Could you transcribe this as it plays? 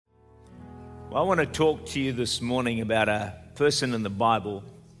Well, I want to talk to you this morning about a person in the Bible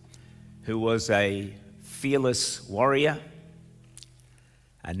who was a fearless warrior,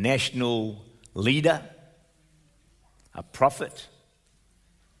 a national leader, a prophet,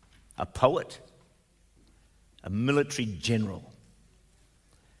 a poet, a military general,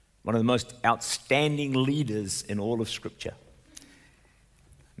 one of the most outstanding leaders in all of Scripture.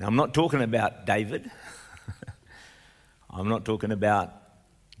 Now, I'm not talking about David. I'm not talking about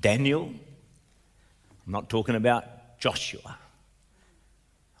Daniel. I'm not talking about Joshua.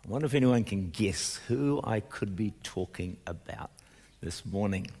 I wonder if anyone can guess who I could be talking about this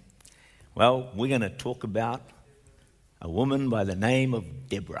morning. Well, we're going to talk about a woman by the name of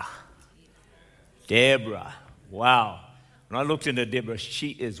Deborah. Deborah. Wow. When I looked into Deborah, she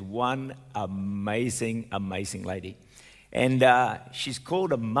is one amazing, amazing lady. And she's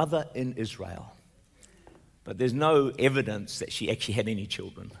called a mother in Israel. But there's no evidence that she actually had any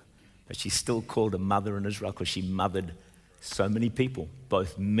children. But she's still called a mother in Israel because she mothered so many people,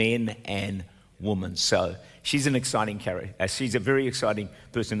 both men and women. So she's an exciting character. She's a very exciting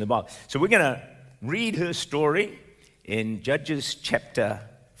person in the Bible. So we're going to read her story in Judges chapter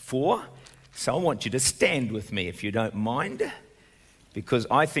 4. So I want you to stand with me if you don't mind, because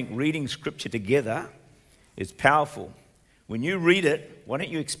I think reading Scripture together is powerful. When you read it, why don't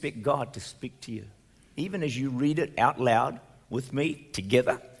you expect God to speak to you, even as you read it out loud with me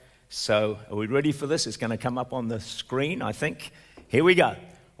together? So are we ready for this? It's going to come up on the screen, I think. Here we go.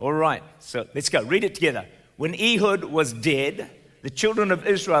 All right, so let's go. Read it together. When Ehud was dead, the children of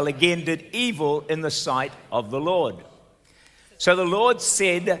Israel again did evil in the sight of the Lord. So the Lord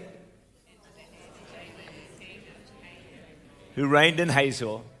said, who reigned in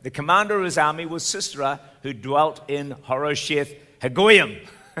Hazor, the commander of his army was Sisera, who dwelt in Harosheth Hagoyim.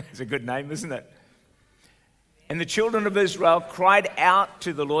 It's a good name, isn't it? And the children of Israel cried out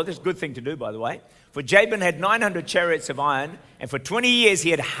to the Lord. That's a good thing to do, by the way. For Jabin had 900 chariots of iron, and for 20 years he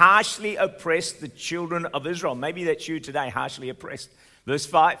had harshly oppressed the children of Israel. Maybe that's you today, harshly oppressed. Verse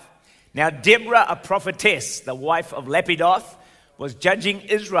 5. Now Deborah, a prophetess, the wife of Lapidoth, was judging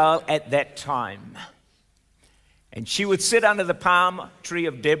Israel at that time. And she would sit under the palm tree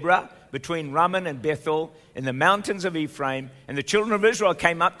of Deborah between Ramon and Bethel in the mountains of Ephraim, and the children of Israel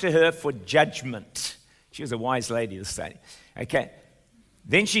came up to her for judgment. She was a wise lady, this lady. Okay.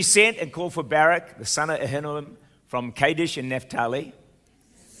 Then she sent and called for Barak, the son of Ahinoam, from Kadesh in Naphtali.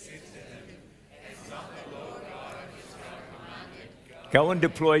 Go and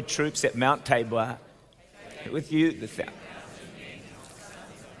deploy troops at Mount Tabor. With you, the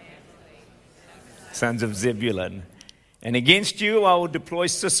sons of Zebulun. And against you I will deploy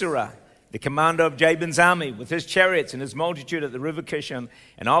Sisera, the commander of Jabin's army, with his chariots and his multitude at the river Kishon,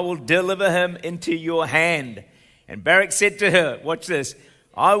 and I will deliver him into your hand. And Barak said to her, watch this,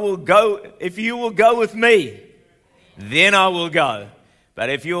 I will go, if you will go with me, then I will go. But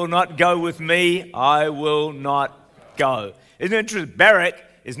if you will not go with me, I will not go. Isn't it interesting? Barak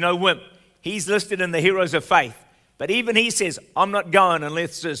is no wimp. He's listed in the heroes of faith. But even he says, I'm not going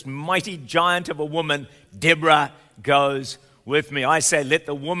unless this mighty giant of a woman, Deborah, goes with me. I say, let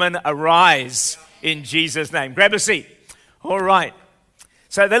the woman arise in Jesus' name. Grab a seat. All right.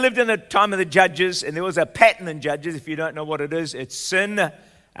 So they lived in the time of the Judges, and there was a pattern in Judges. If you don't know what it is, it's sin,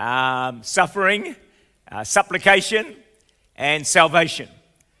 suffering, supplication, and salvation.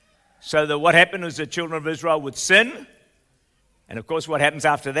 So what happened was the children of Israel would sin, and of course what happens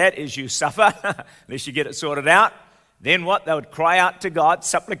after that is you suffer, unless you get it sorted out. Then what? They would cry out to God,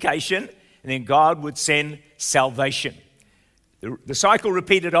 supplication, and then God would send salvation. The cycle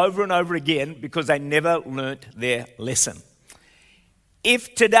repeated over and over again because they never learnt their lesson.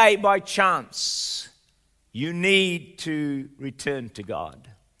 If today, by chance, you need to return to God,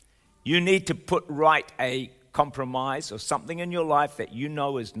 you need to put right a compromise or something in your life that you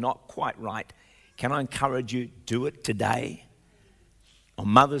know is not quite right, can I encourage you, do it today. On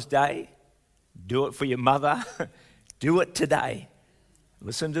Mother's Day, do it for your mother. Do it today.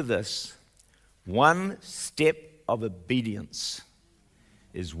 Listen to this. One step of obedience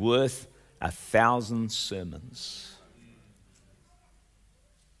is worth 1,000 sermons.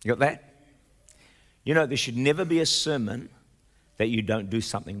 You got that? You know, there should never be a sermon that you don't do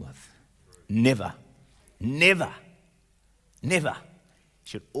something with. Never. Never. Never. You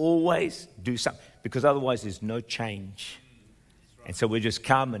should always do something, because otherwise there's no change. And so we just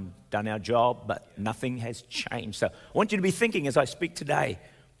come and done our job, but nothing has changed. So I want you to be thinking as I speak today,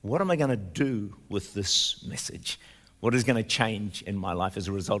 what am I going to do with this message? What is going to change in my life as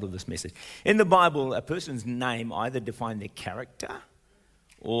a result of this message? In the Bible, a person's name either defined their character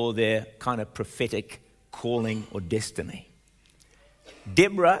or their kind of prophetic calling or destiny.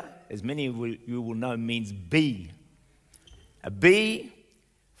 Deborah as many of you will know, means bee. A bee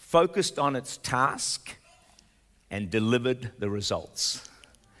focused on its task and delivered the results.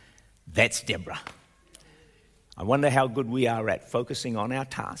 That's Deborah. I wonder how good we are at focusing on our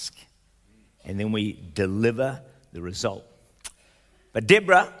task, and then we deliver the result. But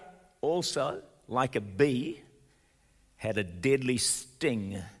Deborah also, like a bee, had a deadly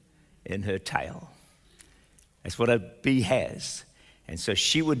sting in her tail. That's what a bee has. And so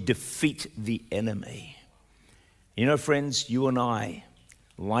she would defeat the enemy. You know, friends, you and I,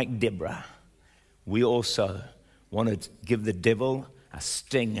 like Deborah, we also want to give the devil a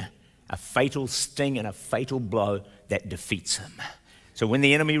sting, a fatal sting and a fatal blow that defeats him. So when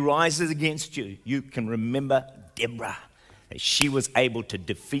the enemy rises against you, you can remember Deborah, that she was able to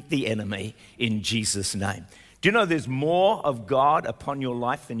defeat the enemy in Jesus' name. Do you know there's more of God upon your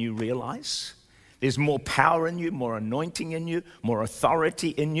life than you realize? There's more power in you, more anointing in you, more authority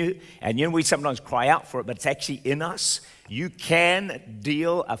in you. And you know, we sometimes cry out for it, but it's actually in us. You can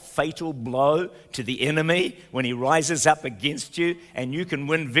deal a fatal blow to the enemy when he rises up against you, and you can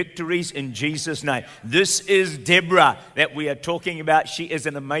win victories in Jesus' name. This is Deborah that we are talking about. She is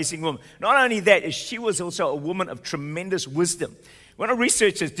an amazing woman. Not only that, she was also a woman of tremendous wisdom. When I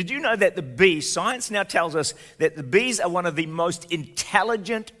researched this, did you know that the bees, science now tells us that the bees are one of the most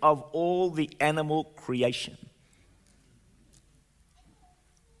intelligent of all the animal creation?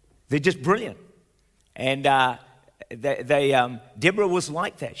 They're just brilliant. And Deborah was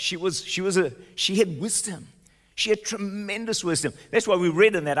like that. She had wisdom. She had tremendous wisdom. That's why we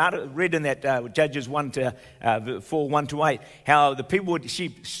read in that Judges 4, 1 to 8, how the people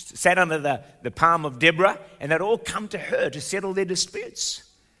she sat under the palm of Deborah, and they'd all come to her to settle their disputes.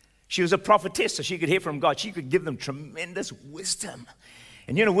 She was a prophetess, so she could hear from God. She could give them tremendous wisdom.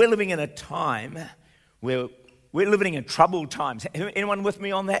 And you know, we're living in a time where we're living in troubled times. Anyone with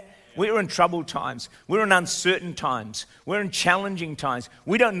me on that? We're in troubled times. We're in uncertain times. We're in challenging times.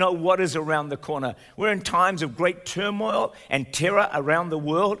 We don't know what is around the corner. We're in times of great turmoil and terror around the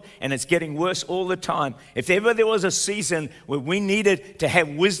world, and it's getting worse all the time. If ever there was a season where we needed to have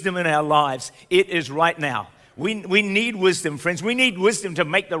wisdom in our lives, it is right now. We need wisdom, friends. We need wisdom to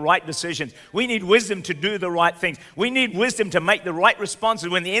make the right decisions. We need wisdom to do the right things. We need wisdom to make the right responses.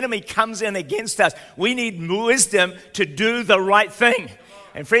 When the enemy comes in against us, we need wisdom to do the right thing.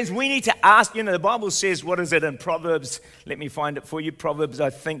 And friends, we need to ask, you know, the Bible says, what is it in Proverbs? Let me find it for you. Proverbs, I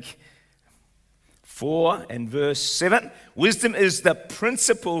think, 4 and verse 7. Wisdom is the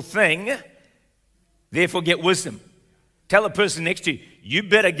principal thing, therefore get wisdom. Tell the person next to you, you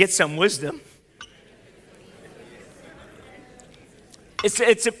better get some wisdom.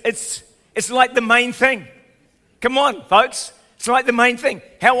 It's like the main thing. Come on, folks. It's like the main thing.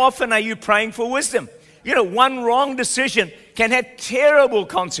 How often are you praying for wisdom? You know, one wrong decision can have terrible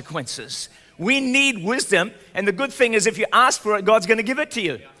consequences. We need wisdom, and the good thing is if you ask for it, God's going to give it to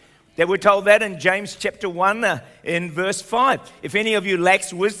you. That we're told that in James chapter 1 in verse 5. If any of you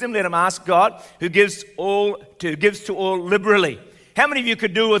lacks wisdom, let him ask God, who gives to all liberally. How many of you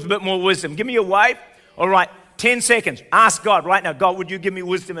could do with a bit more wisdom? Give me a wave. All right, 10 seconds. Ask God right now, God, would you give me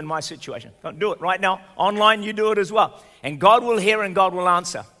wisdom in my situation? Don't do it right now. Online, you do it as well. And God will hear and God will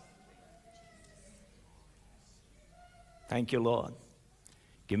answer. Thank you, Lord.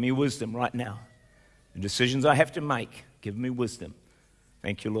 Give me wisdom right now. The decisions I have to make, give me wisdom.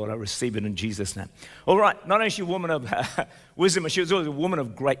 Thank you, Lord. I receive it in Jesus' name. All right, not only is she a woman of wisdom, but she was always a woman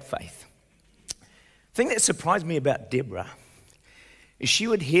of great faith. The thing that surprised me about Deborah is she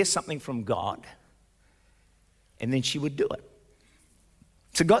would hear something from God, and then she would do it.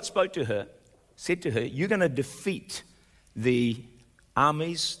 So God spoke to her, said to her, you're going to defeat the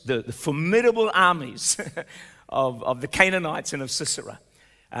armies, the formidable armies of the Canaanites and of Sisera.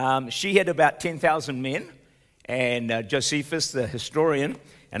 She had about 10,000 men, and Josephus, the historian,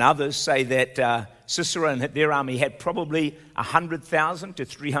 and others say that Sisera and their army had probably 100,000 to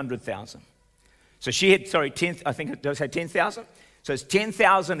 300,000. So she had, 10,000. So it's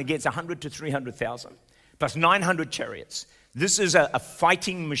 10,000 against 100 to 300,000, plus 900 chariots. This is a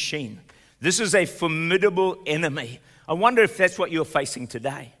fighting machine. This is a formidable enemy. I wonder if that's what you're facing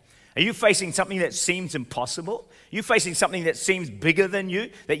today. Are you facing something that seems impossible? Are you facing something that seems bigger than you,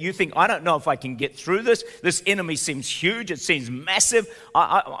 that you think, I don't know if I can get through this. This enemy seems huge. It seems massive.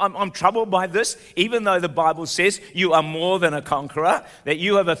 I'm troubled by this, even though the Bible says you are more than a conqueror, that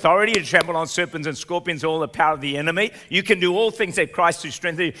you have authority to trample on serpents and scorpions, all the power of the enemy. You can do all things that Christ who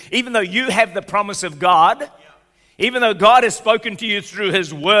strengthens you. Even though you have the promise of God, even though God has spoken to you through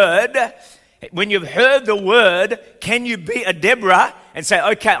his word, when you've heard the word, can you be a Deborah and say,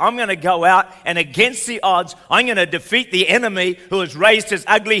 okay, I'm going to go out and against the odds, I'm going to defeat the enemy who has raised his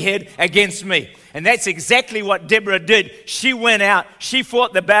ugly head against me. And that's exactly what Deborah did. She went out, she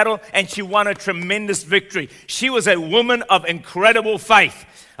fought the battle, and she won a tremendous victory. She was a woman of incredible faith,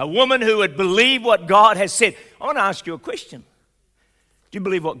 a woman who would believe what God has said. I want to ask you a question. Do you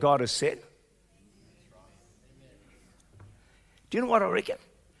believe what God has said? Do you know what I reckon?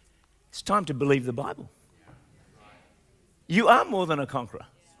 It's time to believe the Bible. You are more than a conqueror.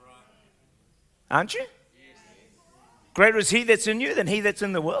 Aren't you? Greater is he that's in you than he that's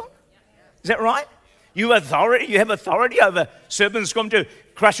in the world. Is that right? You have authority over serpents come to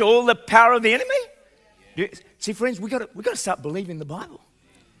crush all the power of the enemy. See, friends, we've got to start believing the Bible.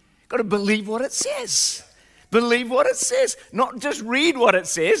 Got to believe what it says. Believe what it says. Not just read what it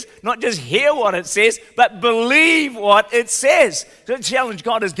says, not just hear what it says, but believe what it says. So the challenge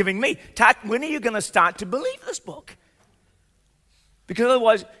God is giving me, Tak, when are you going to start to believe this book? Because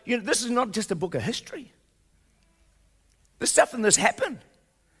otherwise, this is not just a book of history. This stuff in this happened.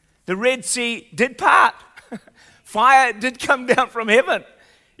 The Red Sea did part. Fire did come down from heaven.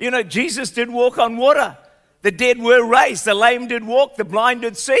 Jesus did walk on water. The dead were raised. The lame did walk. The blind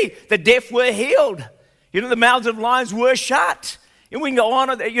did see. The deaf were healed. The mouths of lions were shut. And we can go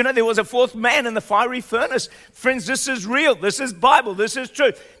on. There was a fourth man in the fiery furnace. Friends, this is real. This is Bible. This is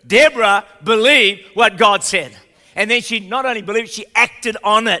truth. Deborah believed what God said. And then she not only believed, she acted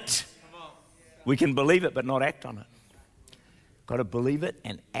on it. We can believe it, but not act on it. Got to believe it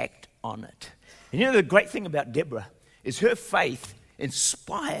and act on it. And the great thing about Deborah is her faith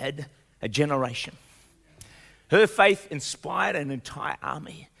inspired a generation. Her faith inspired an entire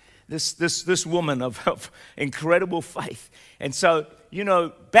army. This woman of incredible faith. And so,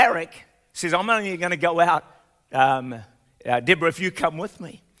 Barak says, I'm only going to go out, Deborah, if you come with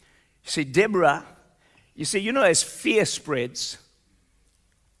me. See, Deborah, as fear spreads,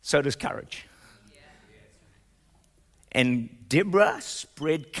 so does courage. And Deborah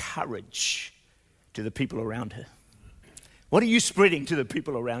spread courage to the people around her. What are you spreading to the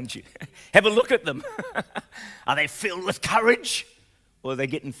people around you? Have a look at them. Are they filled with courage? Or are they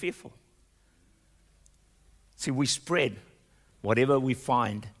getting fearful? See, we spread whatever we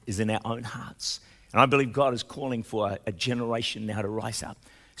find is in our own hearts. And I believe God is calling for a generation now to rise up,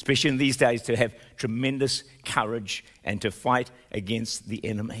 especially in these days, to have tremendous courage and to fight against the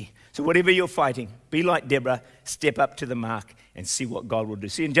enemy. So whatever you're fighting, be like Deborah, step up to the mark and see what God will do.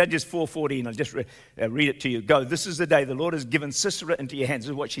 See, in Judges 4:14, I'll just read it to you. Go, this is the day the Lord has given Sisera into your hands.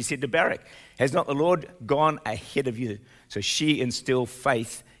 This is what she said to Barak. Has not the Lord gone ahead of you? So she instilled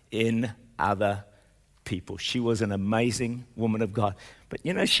faith in other people. She was an amazing woman of God. But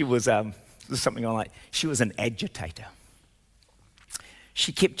she was, this is something I like, she was an agitator.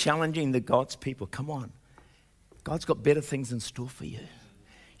 She kept challenging the God's people. Come on, God's got better things in store for you.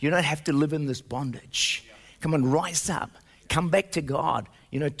 You don't have to live in this bondage. Come on, rise up. Come back to God.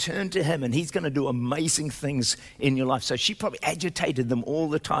 Turn to him and he's going to do amazing things in your life. So she probably agitated them all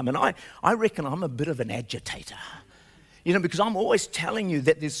the time. And I reckon I'm a bit of an agitator. Because I'm always telling you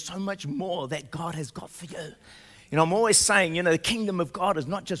that there's so much more that God has got for you. I'm always saying, the kingdom of God is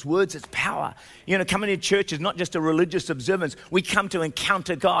not just words, it's power. Coming to church is not just a religious observance. We come to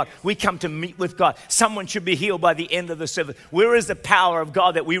encounter God. We come to meet with God. Someone should be healed by the end of the service. Where is the power of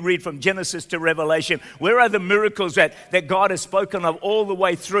God that we read from Genesis to Revelation? Where are the miracles that God has spoken of all the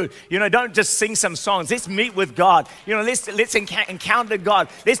way through? Don't just sing some songs. Let's meet with God. Let's encounter God.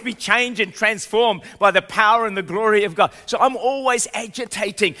 Let's be changed and transformed by the power and the glory of God. So I'm always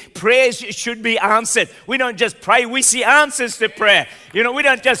agitating. Prayers should be answered. We don't just pray. We see answers to prayer. We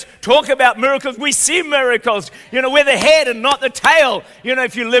don't just talk about miracles. We see miracles. We're the head and not the tail.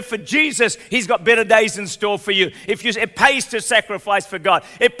 If you live for Jesus, he's got better days in store for you. It pays to sacrifice for God.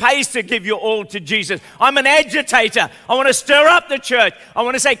 It pays to give your all to Jesus. I'm an agitator. I want to stir up the church. I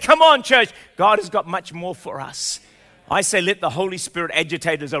want to say, come on, church. God has got much more for us. I say, let the Holy Spirit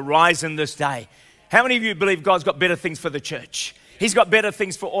agitators arise in this day. How many of you believe God's got better things for the church? He's got better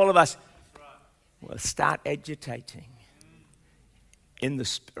things for all of us. Well, start agitating in the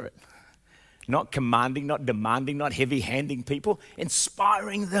Spirit. Not commanding, not demanding, not heavy-handing people.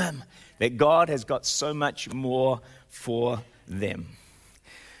 Inspiring them that God has got so much more for them.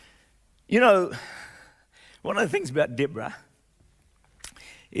 One of the things about Deborah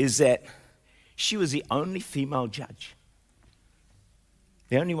is that she was the only female judge.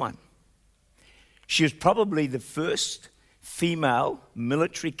 The only one. She was probably the first female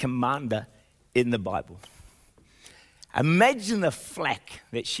military commander in the Bible. Imagine the flack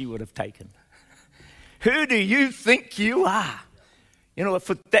that she would have taken. Who do you think you are?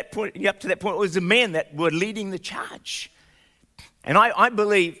 For that point, up to that point, it was the men that were leading the charge. And I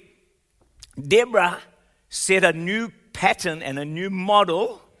believe Deborah set a new pattern and a new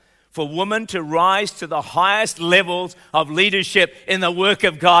model for women to rise to the highest levels of leadership in the work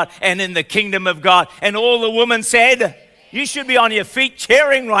of God and in the kingdom of God. And all the women said, you should be on your feet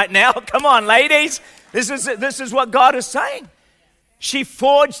cheering right now. Come on, ladies. This is what God is saying. She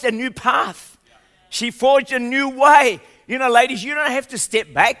forged a new path. She forged a new way. You know, ladies, you don't have to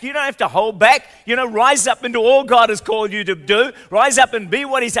step back. You don't have to hold back. You know, rise up into all God has called you to do. Rise up and be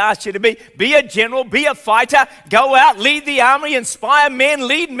what He's asked you to be. Be a general, be a fighter. Go out, lead the army, inspire men,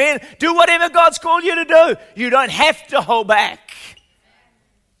 lead men. Do whatever God's called you to do. You don't have to hold back.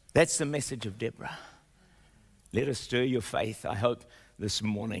 That's the message of Deborah. Let us stir your faith, I hope, this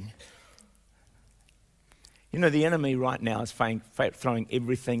morning. You know, the enemy right now is throwing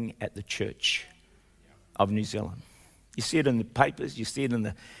everything at the church of New Zealand. You see it in the papers, you see it in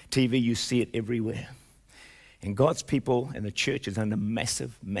the TV, you see it everywhere. And God's people and the church is under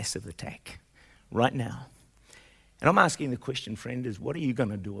massive, massive attack right now. And I'm asking the question, friend, is what are you going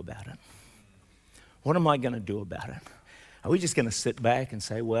to do about it? What am I going to do about it? Are we just going to sit back and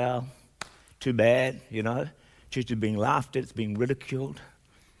say, well, too bad, you know, church is being laughed at, it's being ridiculed?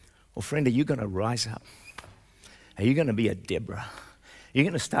 Or friend, are you going to rise up? Are you going to be a Deborah? Are you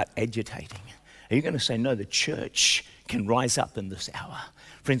going to start agitating? Are you going to say, no, the church can rise up in this hour?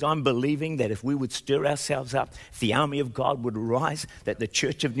 Friends, I'm believing that if we would stir ourselves up, if the army of God would rise, that the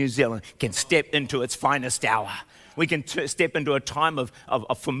church of New Zealand can step into its finest hour. We can step into a time of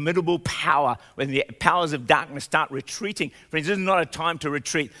formidable power when the powers of darkness start retreating. Friends, this is not a time to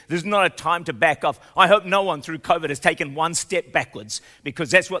retreat. This is not a time to back off. I hope no one through COVID has taken one step backwards,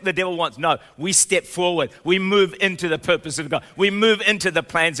 because that's what the devil wants. No, we step forward. We move into the purpose of God. We move into the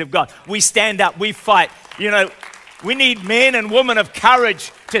plans of God. We stand up. We fight. You know, we need men and women of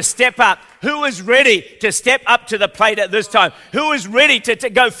courage to step up. Who is ready to step up to the plate at this time? Who is ready to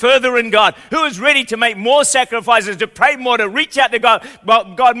go further in God? Who is ready to make more sacrifices, to pray more, to reach out to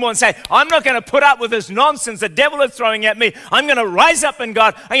God more and say, I'm not going to put up with this nonsense the devil is throwing at me. I'm going to rise up in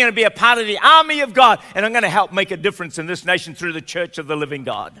God. I'm going to be a part of the army of God, and I'm going to help make a difference in this nation through the church of the living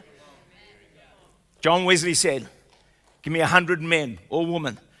God. John Wesley said, give me 100 men or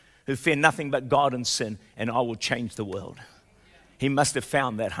women who fear nothing but God and sin, and I will change the world. He must have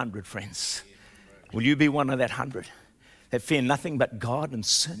found that 100, friends. Will you be one of that 100 that fear nothing but God and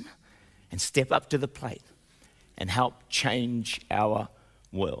sin and step up to the plate and help change our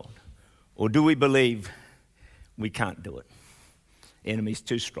world? Or do we believe we can't do it? The enemy's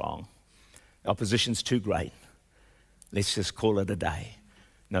too strong. The opposition's too great. Let's just call it a day.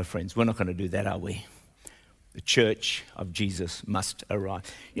 No, friends, we're not going to do that, are we? The church of Jesus must arise.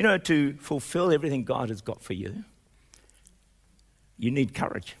 You know, to fulfill everything God has got for you, you need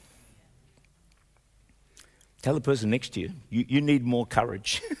courage. Tell the person next to you, you need more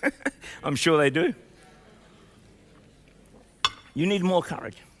courage. I'm sure they do. You need more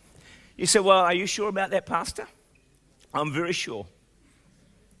courage. You say, well, are you sure about that, Pastor? I'm very sure.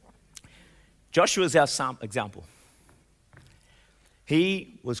 Joshua's our example.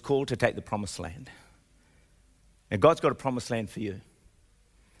 He was called to take the promised land. Now, God's got a promised land for you.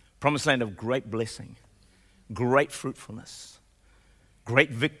 Promised land of great blessing, great fruitfulness,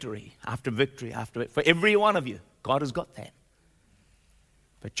 great victory after victory after victory. For every one of you, God has got that.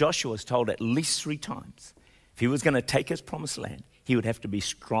 But Joshua was told at least 3 times, if he was going to take his promised land, he would have to be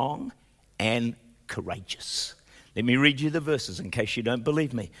strong and courageous. Let me read you the verses in case you don't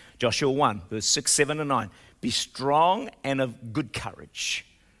believe me. Joshua 1, verse 6, 7, and 9. Be strong and of good courage.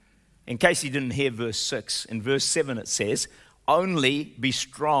 In case you didn't hear verse 6, in verse 7 it says, only be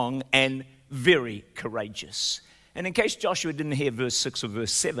strong and very courageous. And in case Joshua didn't hear verse 6 or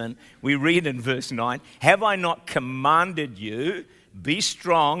verse 7, we read in verse 9, have I not commanded you, be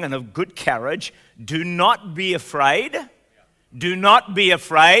strong and of good courage, do not be afraid. Do not be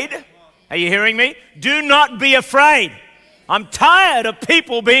afraid. Are you hearing me? Do not be afraid. I'm tired of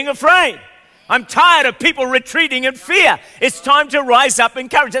people being afraid. I'm tired of people retreating in fear. It's time to rise up in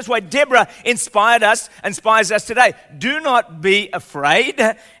courage. That's why Deborah inspires us today. Do not be afraid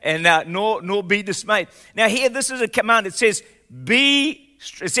and nor be dismayed. Now here, this is a command. It says,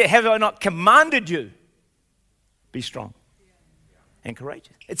 have I not commanded you? Be strong and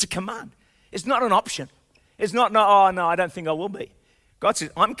courageous. It's a command. It's not an option. It's not, no, I don't think I will be. God says,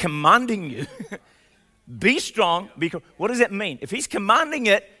 I'm commanding you. Be strong. What does that mean? If he's commanding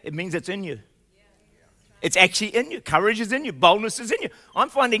it, it means it's in you. It's actually in you. Courage is in you. Boldness is in you. I'm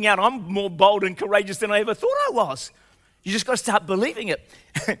finding out I'm more bold and courageous than I ever thought I was. You just got to start believing it.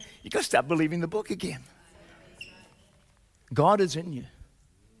 You got to start believing the book again. God is in you.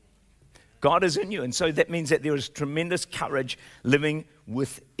 God is in you. And so that means that there is tremendous courage living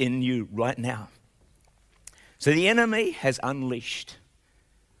within you right now. So the enemy has unleashed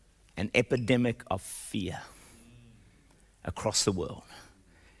an epidemic of fear across the world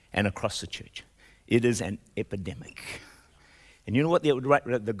and across the church. It is an epidemic. And you know what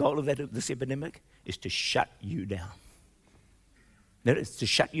the goal of this epidemic is? To shut you down. That is to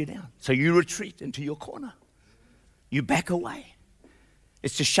shut you down. So you retreat into your corner. You back away.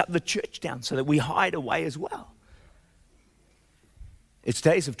 It's to shut the church down so that we hide away as well. It's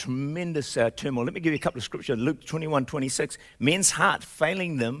days of tremendous turmoil. Let me give you a couple of scriptures. Luke 21:26. Men's heart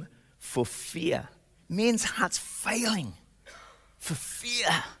failing them for fear. Men's hearts failing for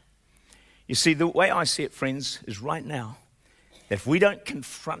fear. You see, the way I see it, friends, is right now, that if we don't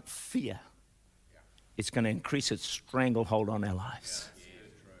confront fear, it's going to increase its stranglehold on our lives.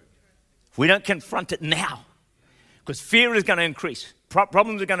 If we don't confront it now, because fear is going to increase,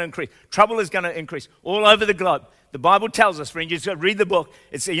 problems are going to increase, trouble is going to increase all over the globe. The Bible tells us, friends, you just got to read the book.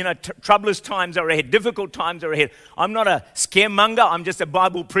 It's, troublous times are ahead, difficult times are ahead. I'm not a scaremonger, I'm just a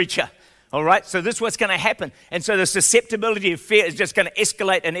Bible preacher. All right, so this is what's going to happen. And so the susceptibility of fear is just going to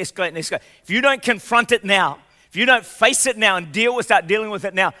escalate and escalate and escalate. If you don't confront it now, if you don't face it now and start dealing with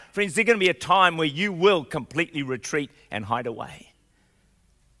it now, friends, there's going to be a time where you will completely retreat and hide away.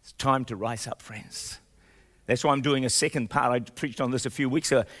 It's time to rise up, friends. That's why I'm doing a second part. I preached on this a few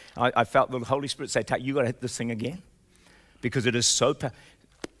weeks ago. I felt the Holy Spirit say, you got to hit this thing again. Because it is so powerful.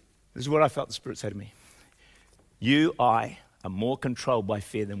 This is what I felt the Spirit say to me. I are more controlled by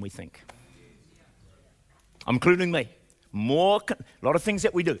fear than we think. Including me. A lot of things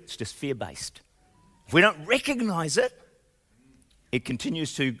that we do, it's just fear-based. If we don't recognize it, it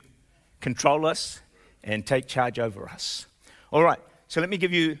continues to control us and take charge over us. All right, so let me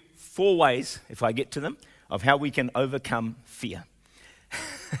give you 4 ways, if I get to them, of how we can overcome fear.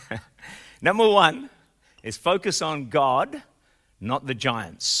 Number 1 is focus on God, not the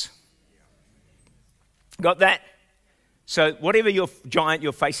giants. Got that? So whatever your giant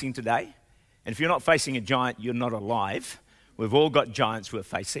you're facing today, and if you're not facing a giant, you're not alive. We've all got giants we're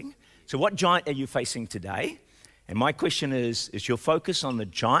facing. So what giant are you facing today? And my question is your focus on the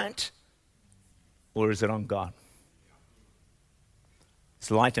giant or is it on God?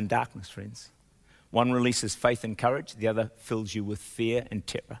 It's light and darkness, friends. One releases faith and courage. The other fills you with fear and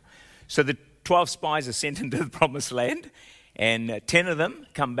terror. So the 12 spies are sent into the promised land, and 10 of them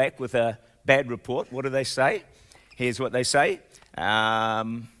come back with a bad report. What do they say? Here's what they say.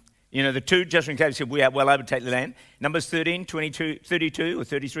 The 2, Joshua and Caleb said, we have well overtake the land. Numbers 13, 22, 32 or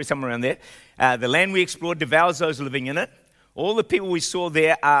 33, somewhere around there. The land we explored devours those living in it. All the people we saw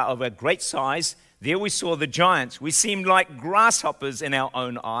there are of a great size. There we saw the giants. We seemed like grasshoppers in our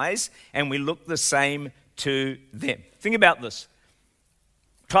own eyes, and we looked the same to them. Think about this.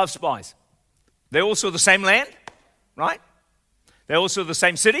 12 spies. They all saw the same land, right? They all saw the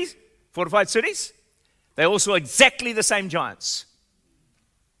same cities, fortified cities. They all saw exactly the same giants.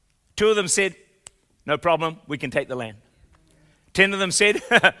 2 of them said, no problem, we can take the land. 10 of them said,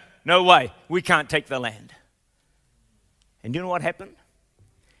 no way, we can't take the land. And you know what happened?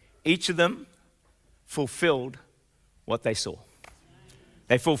 Each of them fulfilled what they saw.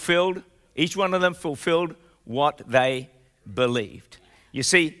 Each one of them fulfilled what they believed. You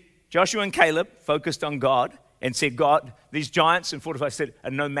see, Joshua and Caleb focused on God and said, God, these giants and fortified cities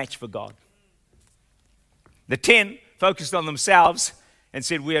are no match for God. The 10 focused on themselves and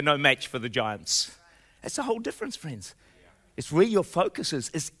said, we are no match for the giants. That's the whole difference, friends. It's where your focus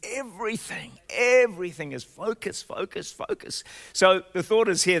is. It's everything. Everything is focus, focus, focus. So the thought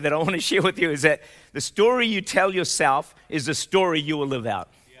is here that I want to share with you is that the story you tell yourself is the story you will live out.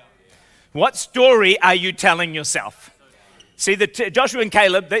 What story are you telling yourself? See, Joshua and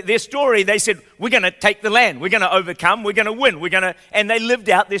Caleb, their story, they said, we're going to take the land. We're going to overcome. We're going to win. And they lived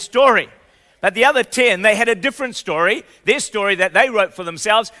out their story. But the other 10, they had a different story. Their story that they wrote for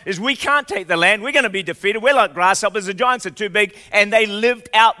themselves is we can't take the land. We're going to be defeated. We're like grasshoppers. The giants are too big. And they lived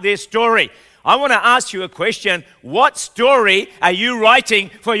out their story. I want to ask you a question. What story are you writing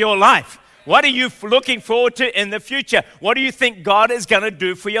for your life? What are you looking forward to in the future? What do you think God is going to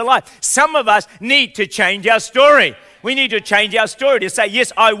do for your life? Some of us need to change our story. We need to change our story to say,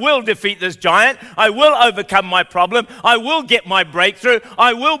 yes, I will defeat this giant. I will overcome my problem. I will get my breakthrough.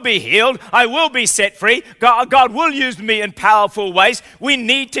 I will be healed. I will be set free. God will use me in powerful ways. We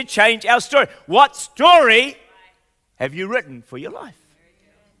need to change our story. What story have you written for your life?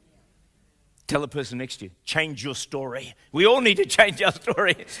 Tell the person next to you, change your story. We all need to change our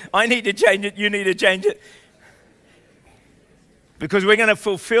story. I need to change it. You need to change it. Because we're going to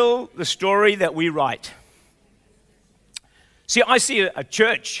fulfill the story that we write. See, I see a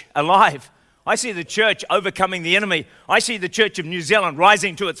church alive. I see the church overcoming the enemy. I see the church of New Zealand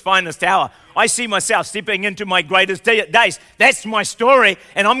rising to its finest hour. I see myself stepping into my greatest days. That's my story,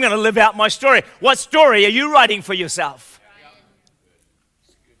 and I'm going to live out my story. What story are you writing for yourself?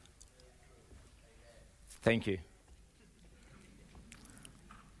 Thank you.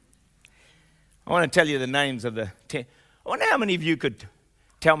 I want to tell you the names of the 10. I wonder how many of you could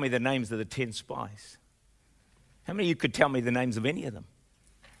tell me the names of the 10 spies. How many of you could tell me the names of any of them?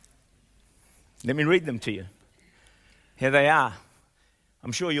 Let me read them to you. Here they are.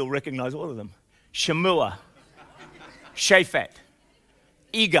 I'm sure you'll recognize all of them. Shemua, Shaphat,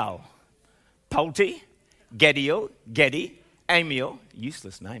 Egal, Palti, Gediel, Gedi, Amiel,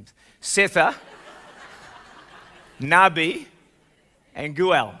 useless names, Setha, Nabi, and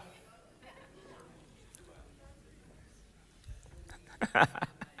Guel.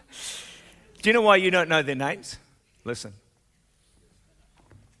 Do you know why you don't know their names? Listen.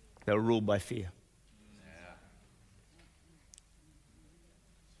 They were ruled by fear.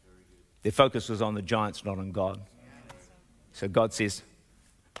 Their focus was on the giants, not on God. So God says,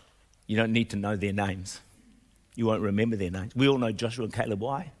 you don't need to know their names. You won't remember their names. We all know Joshua and Caleb.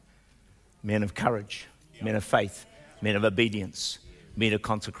 Why? Men of courage, men of faith, men of obedience, men of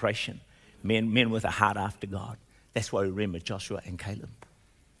consecration, men with a heart after God. That's why we remember Joshua and Caleb.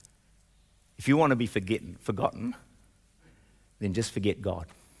 If you want to be forgotten, then just forget God.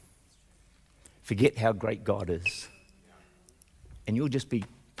 Forget how great God is. And you'll just be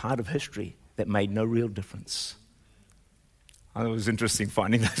part of history that made no real difference. It was interesting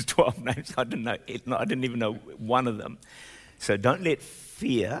finding those 12 names. I didn't even know one of them. So don't let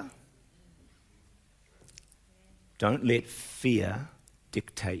fear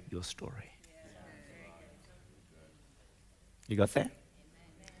dictate your story. You got that?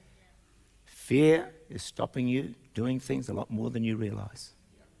 Fear is stopping you doing things a lot more than you realize.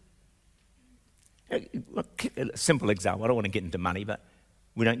 A simple example. I don't want to get into money, but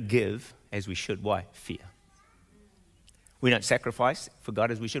we don't give as we should. Why? Fear. We don't sacrifice for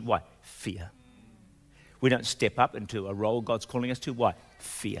God as we should. Why? Fear. We don't step up into a role God's calling us to. Why?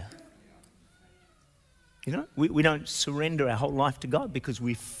 Fear. You know, we don't surrender our whole life to God because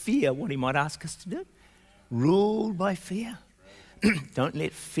we fear what He might ask us to do. Ruled by fear. Don't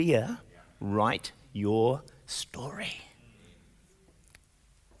let fear write your story.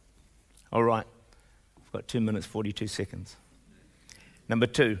 All right. I've got 2 minutes, 42 seconds. Number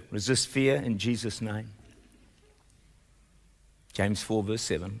 2, resist fear in Jesus' name. James 4 verse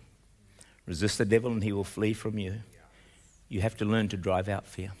 7. Resist the devil and he will flee from you. You have to learn to drive out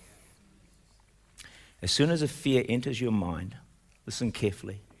fear. As soon as a fear enters your mind, listen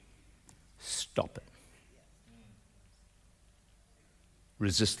carefully, stop it.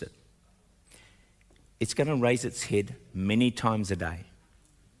 Resist it. It's going to raise its head many times a day.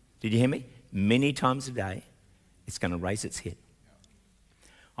 Did you hear me? Many times a day, it's going to raise its head.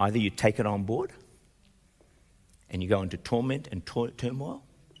 Either you take it on board and you go into torment and turmoil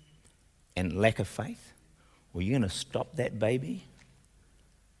and lack of faith, or you're going to stop that baby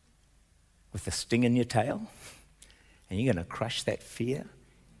with a sting in your tail and you're going to crush that fear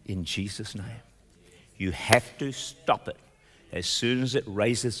in Jesus' name. You have to stop it as soon as it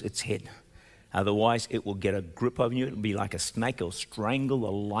raises its head. Otherwise, it will get a grip of you. It'll be like a snake. It'll strangle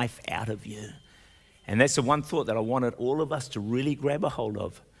the life out of you. And that's the one thought that I wanted all of us to really grab a hold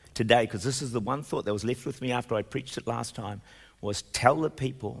of today, because this is the one thought that was left with me after I preached it last time, was tell the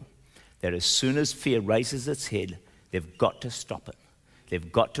people that as soon as fear raises its head, they've got to stop it. They've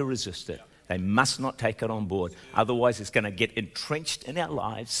got to resist it. They must not take it on board. Otherwise, it's going to get entrenched in our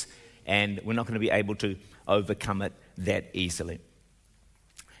lives, and we're not going to be able to overcome it that easily.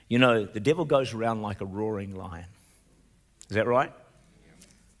 You know, the devil goes around like a roaring lion. Is that right?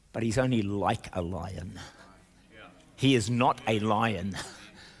 But he's only like a lion. He is not a lion.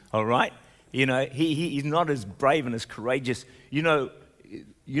 All right? You know, he's not as brave and as courageous. You know,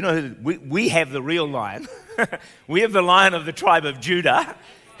 we have the real lion. We have the lion of the tribe of Judah,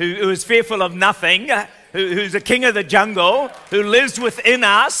 who is fearful of nothing, who's a king of the jungle, who lives within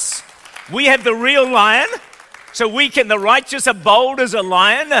us. We have the real lion. So the righteous are bold as a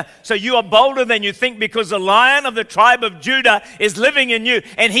lion. So you are bolder than you think, because the lion of the tribe of Judah is living in you,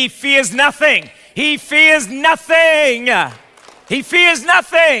 and he fears nothing. He fears nothing. He fears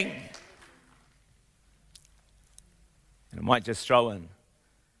nothing. And I might just throw in,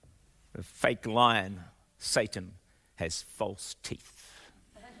 the fake lion, Satan, has false teeth.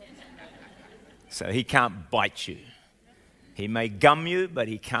 So he can't bite you. He may gum you, but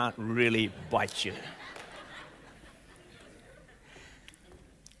he can't really bite you.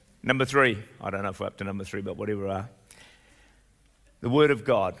 Number 3, I don't know if we're up to number 3, but whatever. The Word of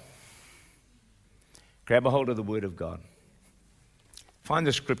God. Grab a hold of the Word of God. Find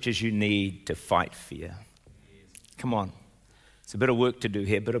the scriptures you need to fight fear. Come on. It's a bit of work to do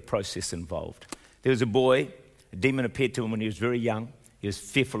here, a bit of process involved. There was a boy, a demon appeared to him when he was very young. He was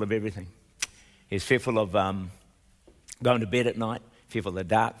fearful of everything. He was fearful of going to bed at night, fearful of the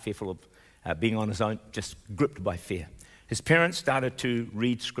dark, fearful of being on his own, just gripped by fear. His parents started to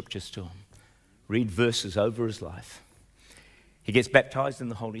read scriptures to him, read verses over his life. He gets baptized in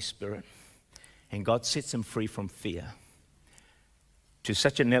the Holy Spirit, and God sets him free from fear.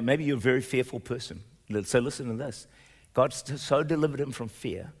 Maybe you're a very fearful person. So listen to this. God so delivered him from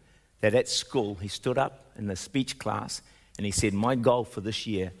fear that at school he stood up in the speech class and he said, my goal for this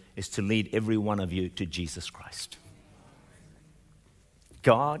year is to lead every one of you to Jesus Christ.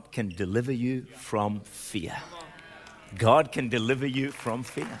 God can deliver you from fear. God can deliver you from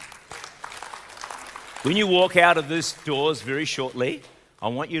fear. When you walk out of these doors very shortly, I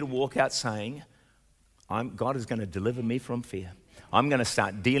want you to walk out saying, God is going to deliver me from fear. I'm going to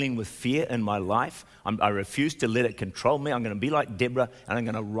start dealing with fear in my life. I refuse to let it control me. I'm going to be like Deborah, and I'm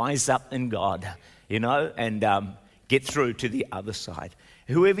going to rise up in God, and get through to the other side.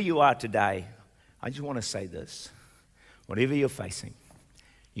 Whoever you are today, I just want to say this. Whatever you're facing,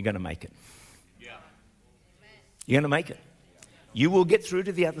 you're going to make it. Yeah. You're going to make it. You will get through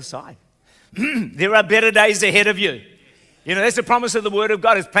to the other side. There are better days ahead of you. That's the promise of the Word of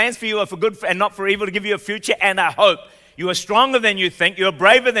God. His plans for you are for good and not for evil, to give you a future and a hope. You are stronger than you think. You're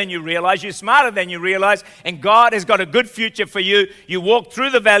braver than you realize. You're smarter than you realize. And God has got a good future for you. You walk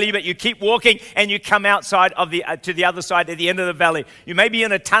through the valley, but you keep walking and you come outside of to the other side at the end of the valley. You may be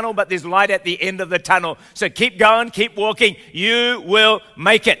in a tunnel, but there's light at the end of the tunnel. So keep going, keep walking. You will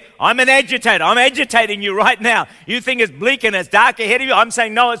make it. I'm an agitator. I'm agitating you right now. You think it's bleak and it's dark ahead of you. I'm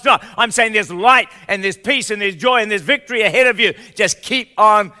saying, no, it's not. I'm saying there's light and there's peace and there's joy and there's victory ahead of you. Just keep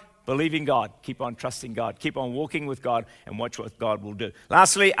on believing God. Keep on trusting God. Keep on walking with God and watch what God will do.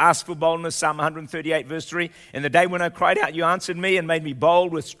 Lastly, ask for boldness. Psalm 138 verse 3. In the day when I cried out, you answered me and made me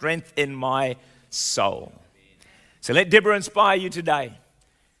bold with strength in my soul. So let Deborah inspire you today.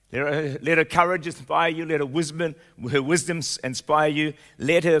 Let her courage inspire you. Let her wisdom inspire you.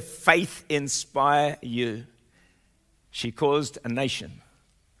 Let her faith inspire you. She caused a nation,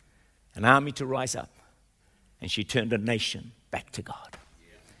 an army to rise up, and she turned a nation back to God.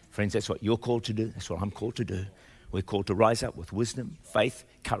 Friends, that's what you're called to do. That's what I'm called to do. We're called to rise up with wisdom, faith,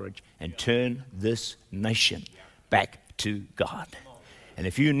 courage, and turn this nation back to God. And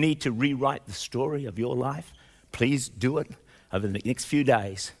if you need to rewrite the story of your life, please do it over the next few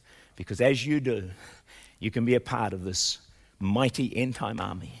days. Because as you do, you can be a part of this mighty end-time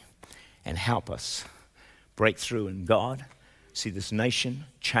army and help us break through in God, see this nation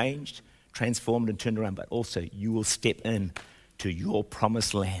changed, transformed, and turned around. But also, you will step in to your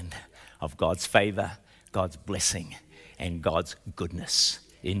promised land of God's favor, God's blessing, and God's goodness.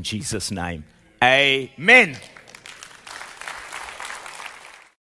 In Jesus' name, amen.